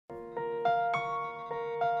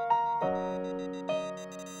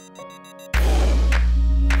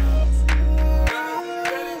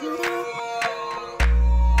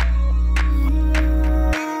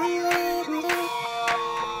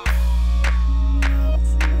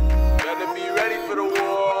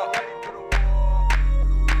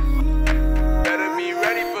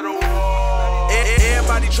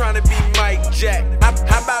Jack.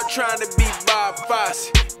 How about trying to be Bob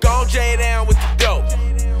Fosse? Gon' J down with the dope.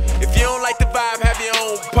 If you don't like the vibe, have your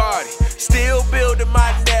own party. Still building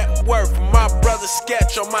my net worth. My brother's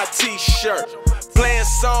sketch on my t-shirt. Playing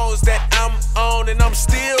songs that I'm on, and I'm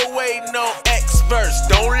still waiting on X verse.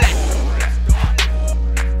 Don't lie.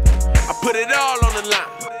 I put it all on the line.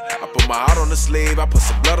 I put my heart on the sleeve, I put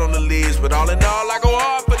some blood on the leaves. But all in all, I go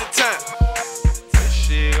hard for the time. When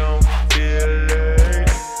she gon' feel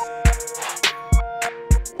it?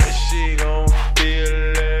 When she gon'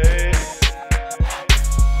 feel it?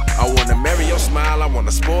 I wanna marry your smile, I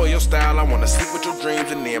wanna spoil your style, I wanna sleep with your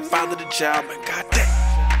dreams and then father the child. But goddamn,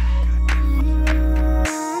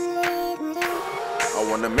 I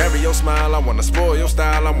wanna marry your smile, I wanna spoil your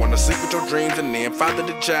style, I wanna sleep with your dreams and then father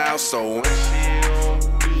the child. So when she gon'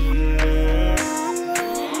 feel it?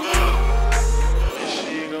 When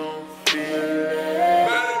she gon' feel it?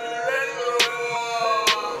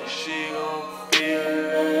 When she gon' feel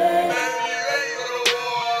it?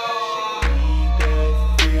 She need that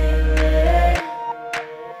feeling.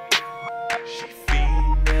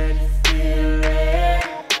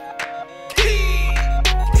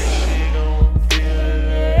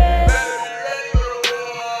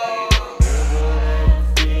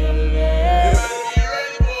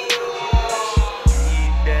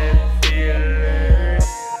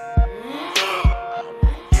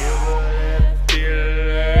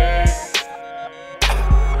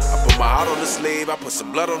 I put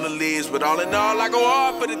some blood on the leaves, but all in all, I go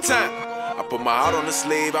hard for the time. I put my heart on the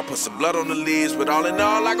sleeve, I put some blood on the leaves, but all in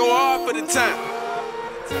all, I go hard for the time.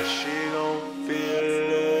 When she gon'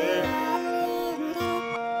 feel it?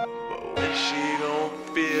 But when she gon'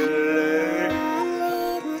 feel it?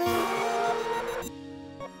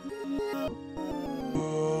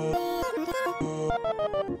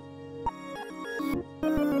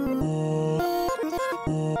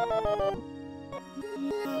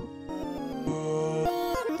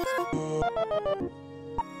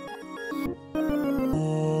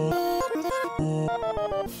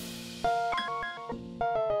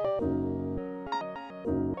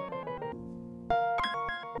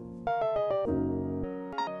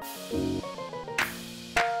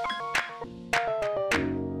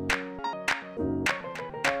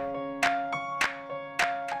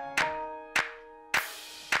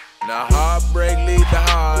 Now heartbreak lead to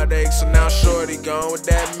heartache, so now shorty gone with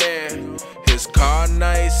that man. His car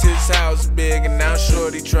nice, his house big, and now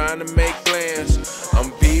shorty trying to make plans.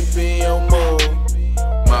 I'm peeping your move,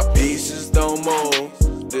 my pieces don't move.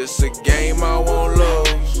 This a game I won't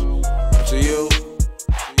lose to you.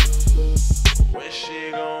 When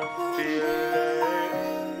she gon' feel it?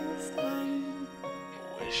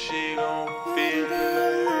 When she gon' feel it?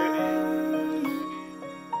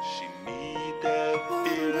 She need that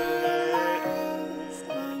feeling.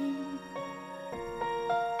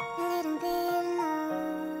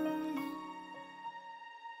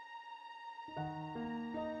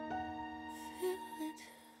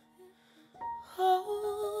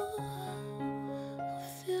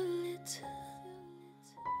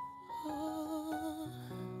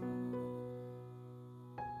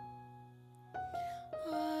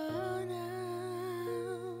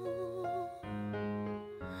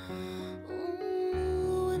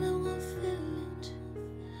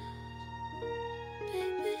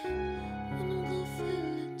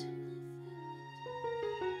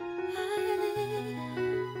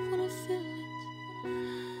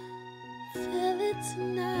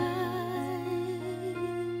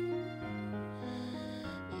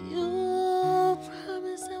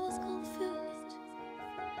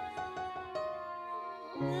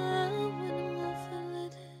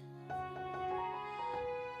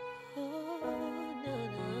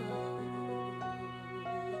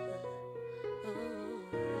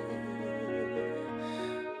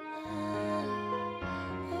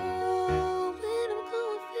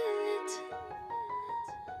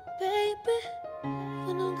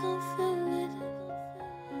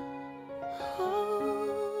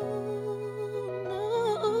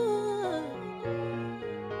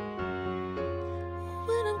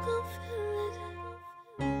 When I'm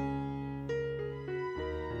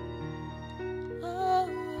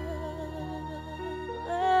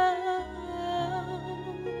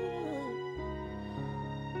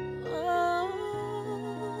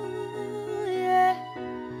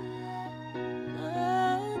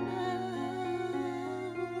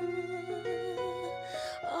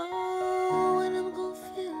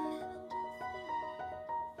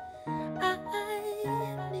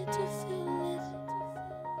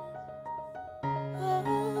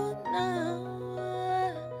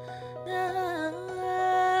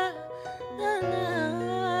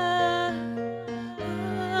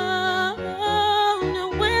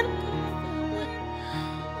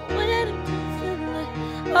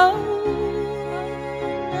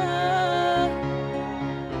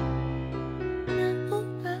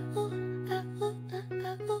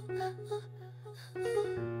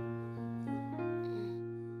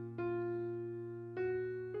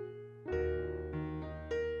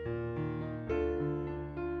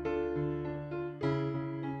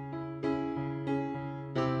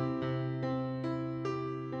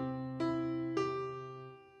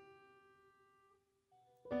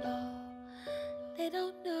They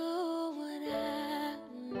don't know what I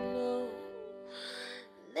know.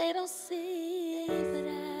 They don't see what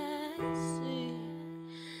I see.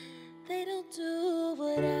 They don't do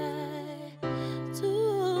what I do.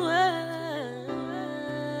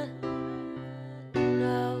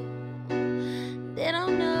 No, they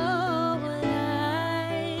don't know what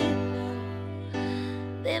I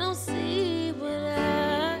know. They don't see what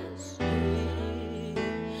I see.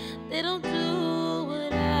 They don't do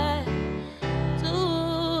what I do.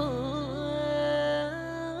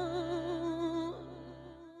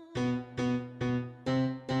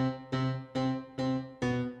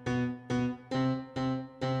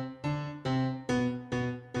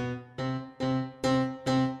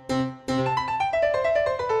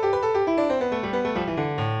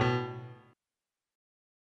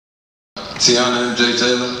 Teyana and J.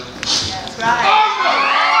 Taylor. That's right.